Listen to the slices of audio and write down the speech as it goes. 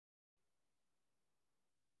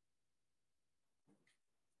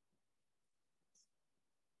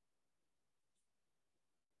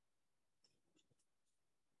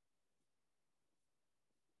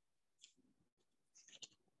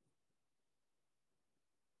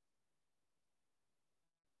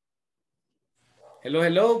Hello,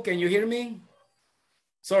 hello, can you hear me?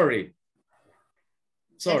 Sorry,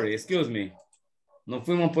 excuse me. Nos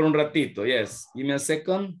fuimos por un ratito, yes. Give me a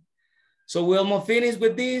second. So we almost finished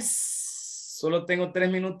with this. Solo tengo 3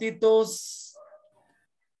 minutitos.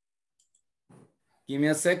 Give me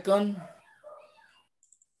a second.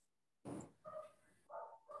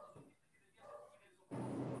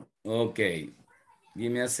 Okay,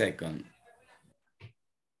 give me a second.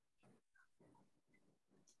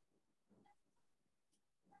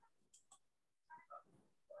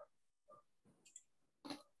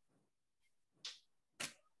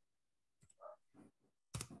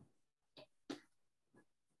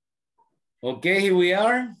 Okay, here we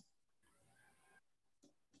are.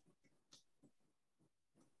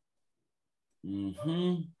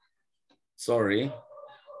 Sorry.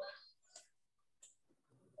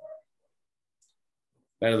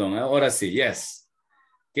 Perdón, ahora sí, yes.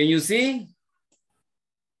 Can you see?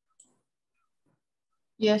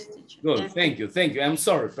 Yes, teacher. Good, Yes. thank you. I'm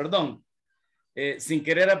sorry, perdón. Sin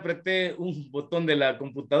querer apreté un botón de la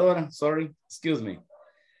computadora. Sorry, excuse me.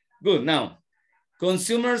 Good, now.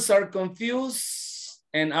 Consumers are confused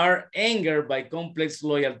and are angered by complex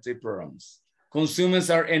loyalty programs.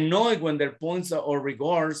 Consumers are annoyed when their points or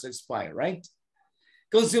rewards expire, right?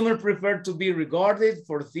 Consumers prefer to be rewarded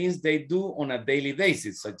for things they do on a daily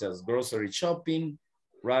basis, such as grocery shopping,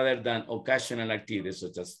 rather than occasional activities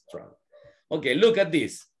such as travel. Okay, look at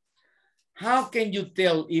this. How can you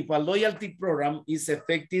tell if a loyalty program is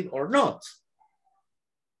effective or not?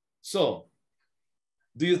 So,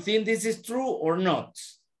 do you think this is true or not?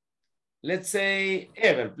 Let's say,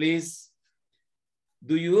 Ever, please.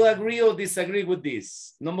 Do you agree or disagree with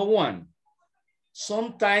this? Number one,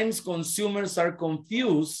 sometimes consumers are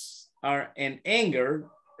confused and angered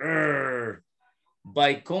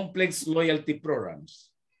by complex loyalty programs.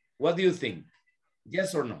 What do you think?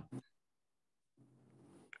 Yes or no?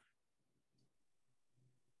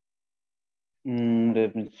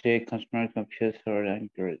 Let me see, consumer confused or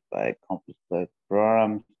angered by complex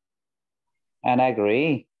programs. And I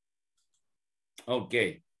agree.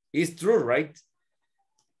 Okay, it's true, right?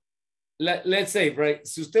 Let's say, right,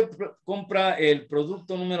 si usted compra el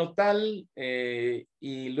producto número tal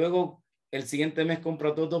y luego el siguiente mes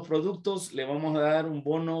compra todos los productos, le vamos a dar un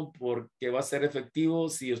bono porque va a ser efectivo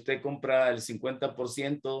si usted compra el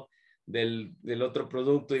 50% del otro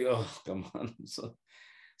producto y, oh, come on. So,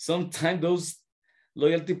 sometimes those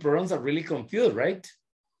loyalty programs are really confused, right?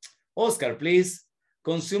 Oscar, please.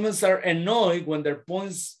 Consumers are annoyed when their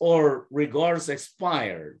points or rewards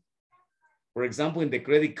expire. For example, in the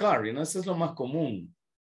credit card, you know, eso es lo más común.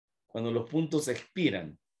 Cuando los puntos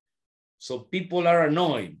expiran. So people are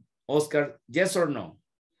annoyed. Oscar, yes or no?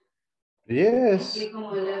 Yes.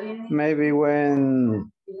 Maybe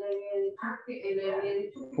when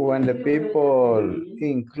the people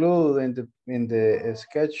include in the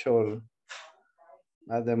schedule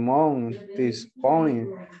at the month this point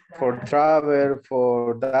for travel,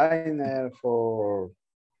 for diner, for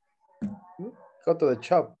go to the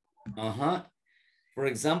shop. For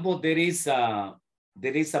example, there is a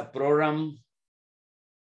program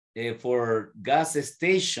for gas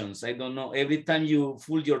stations. I don't know. Every time you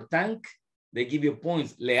fill your tank, they give you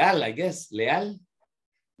points. Leal, I guess. Leal.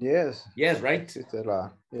 Yes. Yes, right.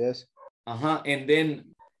 Yes. And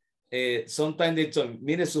then sometimes they tell,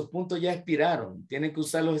 mire, sus puntos ya expiraron. Tienen que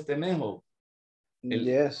usarlos este mes.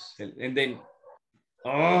 Yes. And then,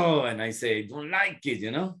 oh, and I say, don't like it,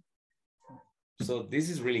 you know. So this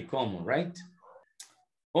is really common, right?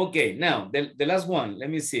 Okay, now the last one, let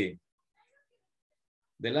me see.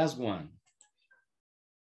 The last one.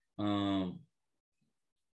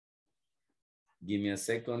 Give me a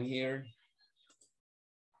second here.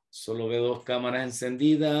 Solo veo 2 cámaras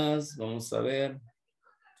encendidas. Vamos a ver.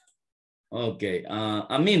 Okay,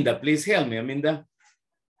 Aminda, please help me, Aminda.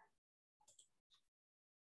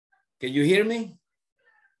 Can you hear me?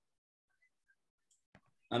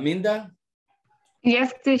 Aminda?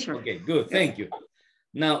 Yes, teacher. Okay, good, thank you.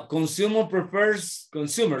 Now, consumers prefer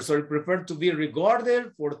to be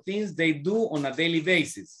rewarded for things they do on a daily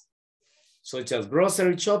basis, such as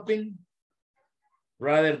grocery shopping,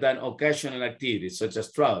 rather than occasional activities, such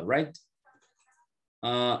as travel, right?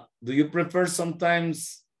 Do you prefer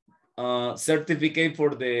sometimes certificate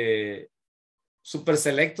for the Super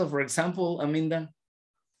Selecto, for example, Aminda?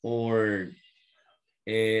 Or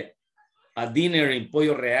a dinner in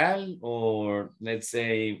Pollo Real, or let's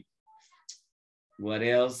say, what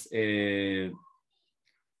else? A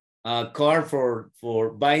card for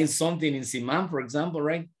buying something in Simán, for example,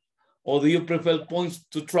 right? Or do you prefer points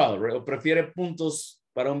to travel, right? O prefiere puntos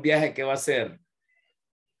para un viaje que va a hacer.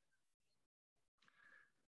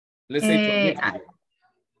 Let's say for next video.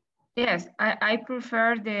 Yes, I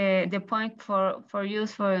prefer the point for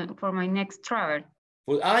use for my next travel.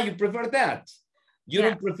 Well, you prefer that? You Yeah.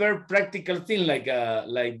 don't prefer practical thing like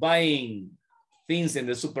buying things in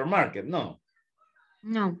the supermarket, no?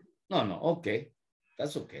 No. No, okay.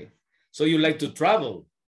 That's okay. So you like to travel?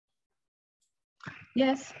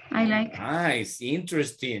 Yes, I like. Nice,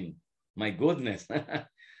 interesting. My goodness.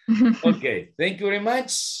 Okay, thank you very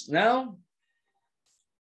much. Now,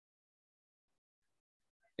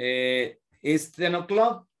 it's 10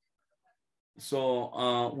 o'clock.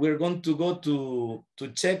 So we're going to go to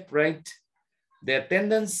check, right, the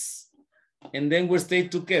attendance, and then we'll stay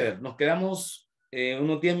together. Nos quedamos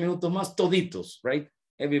unos 10 minutos más toditos, right?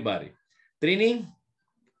 Everybody. Trini?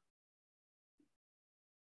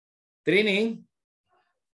 Trini?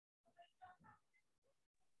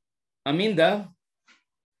 Aminda?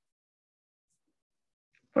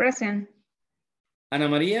 Present. Ana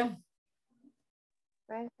María?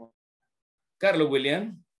 Present. Carlos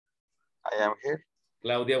William? I am here.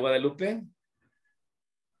 Claudia Guadalupe?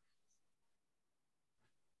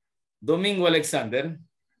 Domingo Alexander?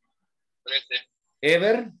 Present.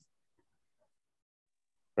 Ever?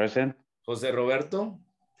 Present. José Roberto?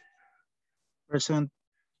 Present.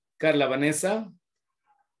 Carla Vanessa?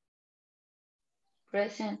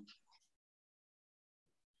 Present.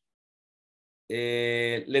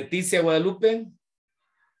 Leticia Guadalupe?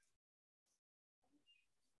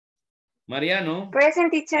 Mariano? Present,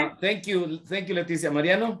 teacher. Thank you, Leticia.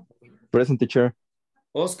 Mariano? Present, teacher.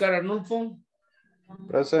 Oscar Arnulfo?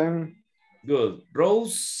 Present. Good.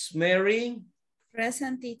 Rosemary?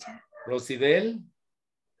 Present, teacher. Rosibel?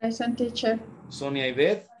 Present, teacher. Sonia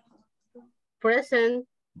Ivette? Present.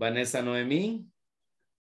 Vanessa Noemí?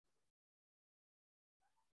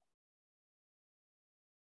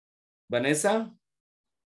 Vanessa?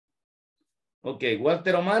 Okay,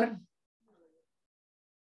 Walter Omar?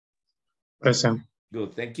 Present.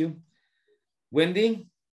 Good, thank you. Wendy?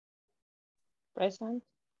 Present.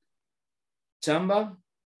 Chamba?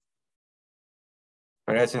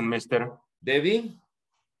 Present, mister. Debbie?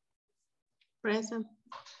 Present.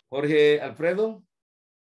 Jorge Alfredo?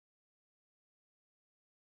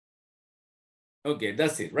 Okay,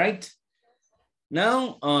 that's it, right?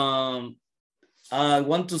 Now, I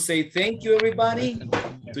want to say thank you, everybody,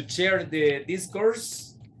 to share the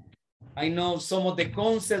discourse. I know some of the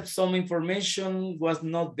concepts, some information was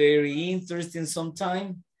not very interesting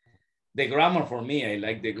sometimes. The grammar for me, I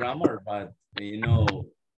like the grammar, but you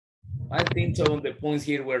know, I think some of the points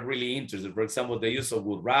here were really interesting. For example, the use of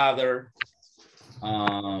would rather,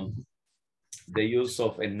 the use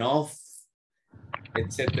of enough,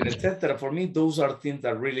 etc., etc. For me, those are things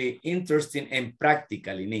that are really interesting and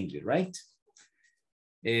practical in English, right?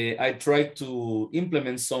 I try to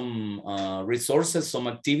implement some resources, some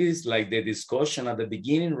activities like the discussion at the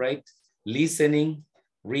beginning, right? Listening,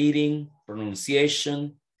 reading,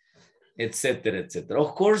 pronunciation, etc., etc.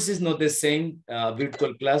 Of course, it's not the same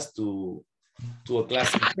virtual class to a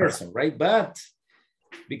class in person, right? But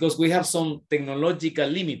because we have some technological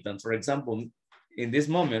limitants, for example, in this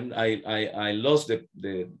moment, I lost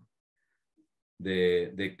the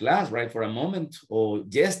class, right, for a moment, or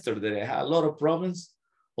yesterday I had a lot of problems,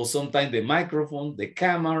 or sometimes the microphone, the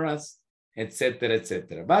cameras, etc.,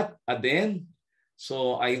 etc. But at the end,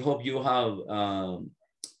 so I hope you have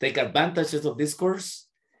take advantages of this course,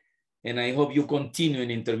 and I hope you continue in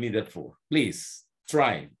intermediate 4. Please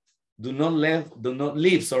try. Do not leave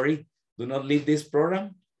this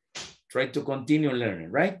program. Try to continue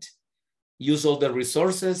learning, right? Use all the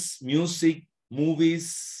resources, music,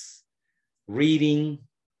 movies, reading,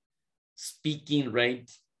 speaking, right?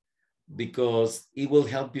 Because it will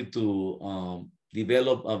help you to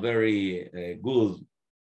develop a very good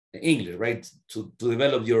English, right? To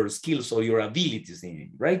develop your skills or your abilities in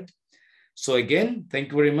English, right? So again,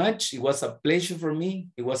 thank you very much. It was a pleasure for me.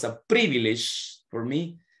 It was a privilege for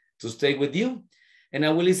me to stay with you. And I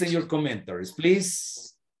will listen to your commentaries,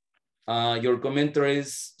 please. Your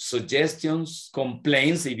commentaries, suggestions,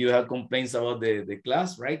 complaints, if you have complaints about the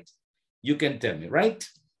class, right? You can tell me, right?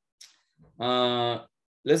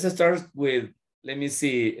 Let's start with, let me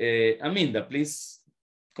see, Aminda, please.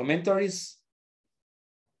 Commentaries?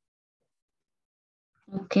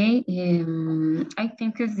 Okay, I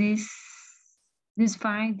think this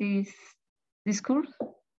fine, this course.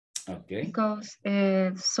 Okay. Because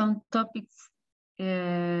some topics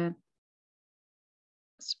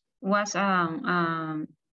was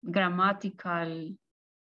grammatical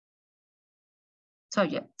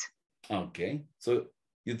subject. Okay, so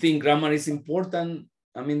you think grammar is important,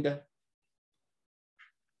 Aminda?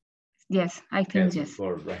 Yes, I think yes. Of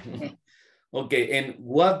course, right? Okay. Okay, and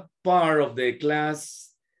what part of the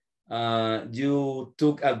class you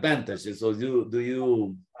took advantages? So do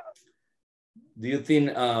you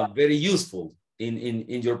think very useful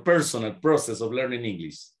in your personal process of learning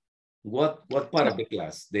English? What part of the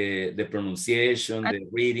class? The pronunciation, the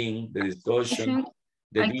reading, the discussion,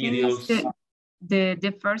 the videos?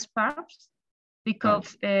 The first part,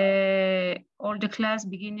 because all the class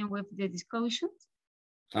beginning with the discussions.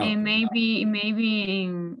 And maybe in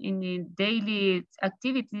the daily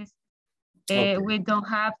activities, we don't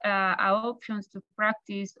have options to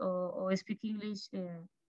practice or speak English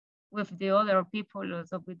with the other people or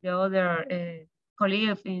with the other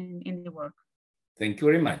colleagues in the work. Thank you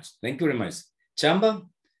very much. Thank you very much. Chamba,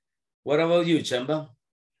 what about you, Chamba?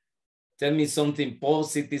 Tell me something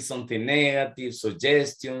positive, something negative,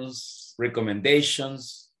 suggestions,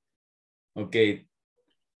 recommendations. Okay.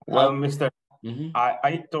 Well, Mr.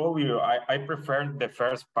 I told you, I prefer the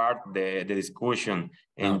first part, the discussion,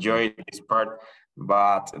 enjoy this part,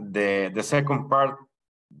 but the second part,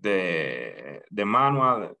 the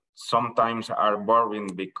manual sometimes are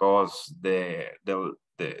boring because the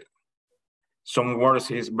some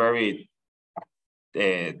words is very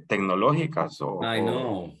technological. So I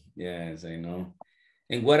know, yes, I know.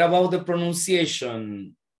 And what about the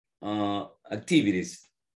pronunciation activities?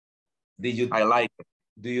 I like it.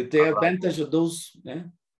 Do you take advantage of those? Yeah?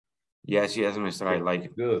 Yes, Mr. I like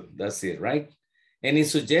it. Good, that's it, right? Any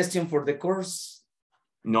suggestion for the course?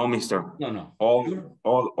 No, Mr. No.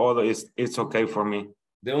 All is it's okay for me.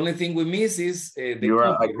 The only thing we miss is the you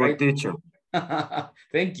are coffee, a good right? teacher.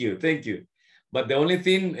 Thank you. But the only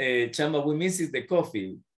thing, Chamba, we miss is the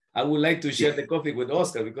coffee. I would like to share the coffee with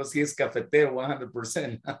Oscar because he is cafetero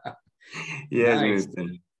 100%. Yes, nice.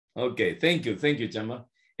 Mr. Okay, thank you, Chamba.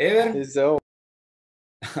 Ever? So,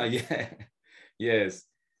 yeah, yes.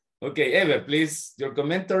 Okay, Ever, please, your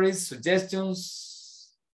commentaries,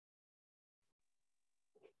 suggestions.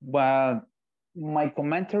 Well, my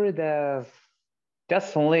commentary does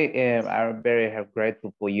just only I'm very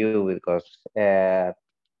grateful for you because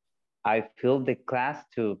I feel the class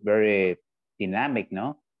too very dynamic,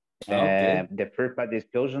 no? Okay. The first part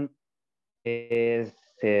discussion is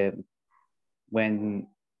when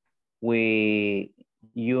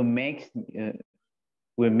you make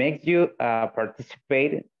you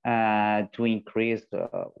participate to increase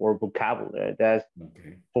our vocabulary. That's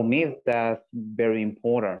for me. That's very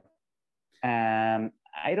important. I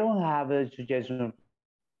don't have a suggestion.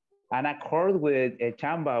 And accord with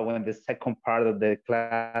Chamba when the second part of the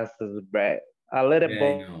class is a little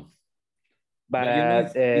bit. But you know,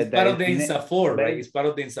 it's part of the INSAFORP, right? It's part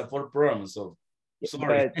of the INSAFORP program, so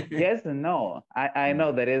sorry. But yes and no. I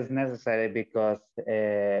know that is necessary because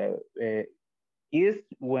is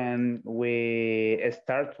when we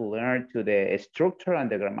start to learn to the structure and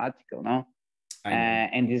the grammatical, no?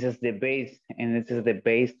 And this is the base,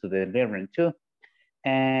 to the learning too.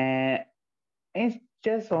 And it's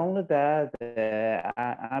just only that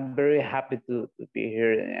I'm very happy to be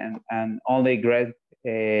here and only great.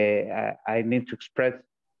 I need to express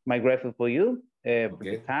my gratitude for you, for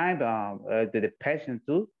the time, the passion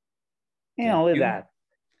too, and only that.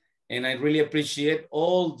 And I really appreciate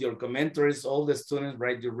all your commentaries, all the students,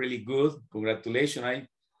 right? You're really good. Congratulations.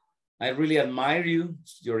 I really admire you.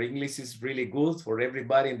 Your English is really good for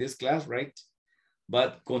everybody in this class, right?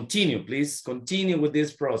 But continue, please continue with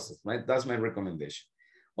this process, right? That's my recommendation.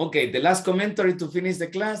 Okay, the last commentary to finish the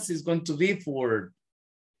class is going to be for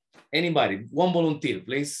anybody. One volunteer,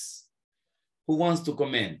 please. Who wants to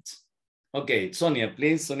comment? Okay, Sonia,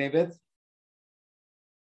 please, Sonia Beth.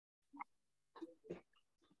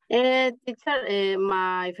 Teacher,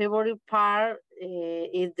 my favorite part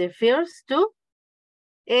is the first two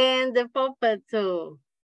and the puppet too.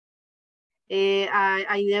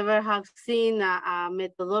 I never have seen a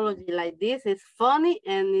methodology like this. It's funny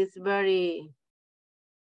and it's very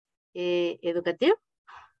educative.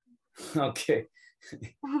 Okay.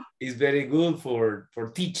 It's very good for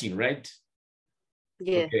teaching, right?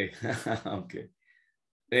 Yeah. Okay. Okay.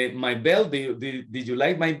 My bell, did you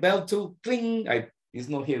like my bell too? Cling. It's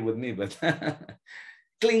not here with me, but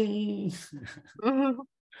cling.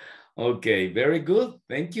 Okay, very good.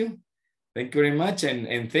 Thank you. Thank you very much.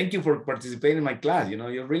 And thank you for participating in my class. You know,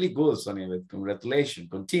 you're really good, Sonia. Congratulations.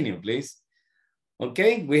 Continue, please.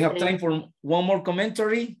 Okay, we have time for one more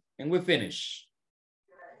commentary and we finish.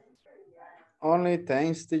 Only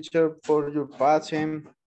thanks, teacher, for your passion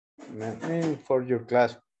and for your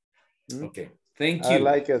class. Okay, thank you. I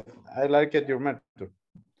like it, your method.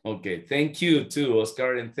 Okay, thank you too,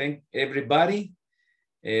 Oscar, and thank everybody.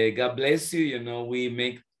 God bless you. You know, we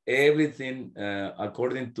make everything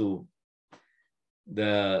according to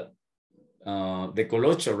the the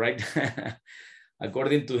colocho, right?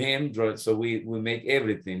 According to him, so we make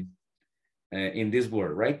everything in this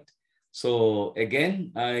world, right? So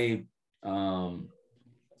again, I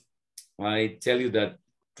tell you that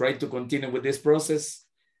try to continue with this process,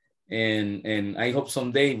 and I hope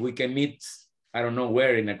someday we can meet, I don't know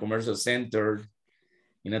where, in a commercial center,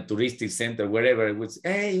 in a touristic center, wherever. It would say,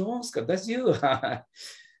 hey, Oscar, that's you.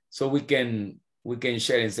 So we can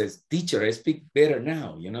share and say, teacher, I speak better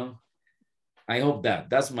now, you know. I hope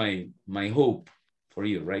that's my hope for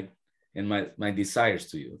you, right? And my desires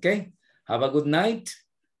to you, okay? Have a good night.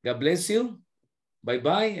 God bless you.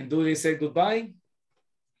 Bye-bye. And do they say goodbye?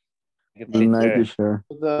 Good night, teacher.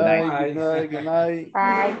 Good night, good night, good night.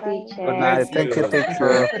 Bye, teacher. Good night. Thank you,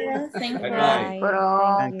 teacher.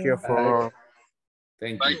 Bye-bye. Thank you for.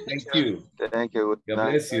 Thank you. Thank you. Thank you. God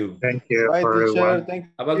bless you. Thank you Bye, for teacher. everyone. Thank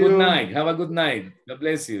you. Have a good night. Have a good night. God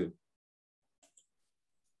bless you.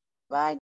 Bye.